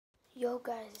Yo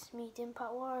guys, it's me,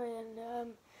 Dimpat Warrior,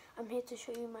 and I'm here to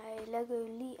show you my LEGO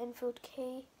Lee Enfield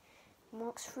K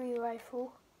Mark III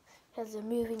rifle. It has a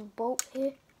moving bolt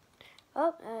here,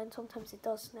 and sometimes it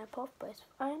does snap off, but it's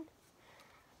fine.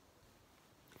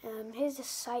 Here's the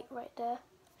sight right there.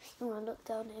 You want to look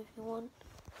down if you want.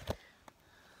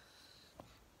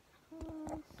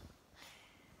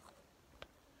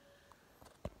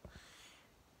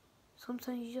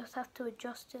 Sometimes you just have to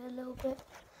adjust it a little bit.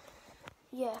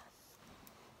 Yeah.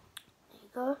 There you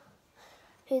go.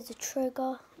 Here's the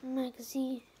trigger,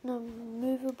 magazine,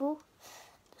 movable,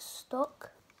 the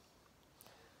stock.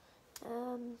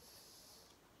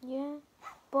 Yeah,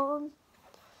 bottom,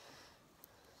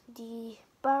 the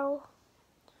barrel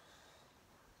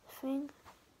thing.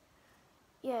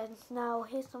 Yeah, now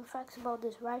here's some facts about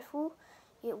this rifle.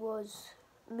 It was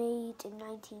made in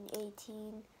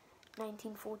 1918,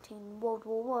 1914, World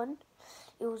War One.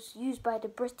 It was used by the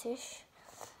British,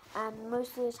 and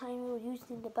most of the time it was used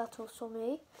in the Battle of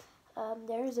Somme.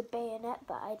 There is a bayonet,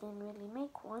 but I didn't really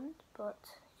make one. But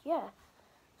yeah,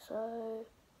 so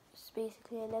it's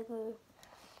basically a LEGO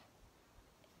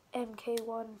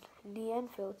MK1 Lee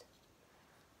Enfield.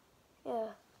 Yeah,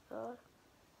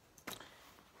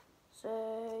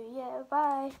 so yeah,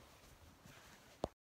 bye.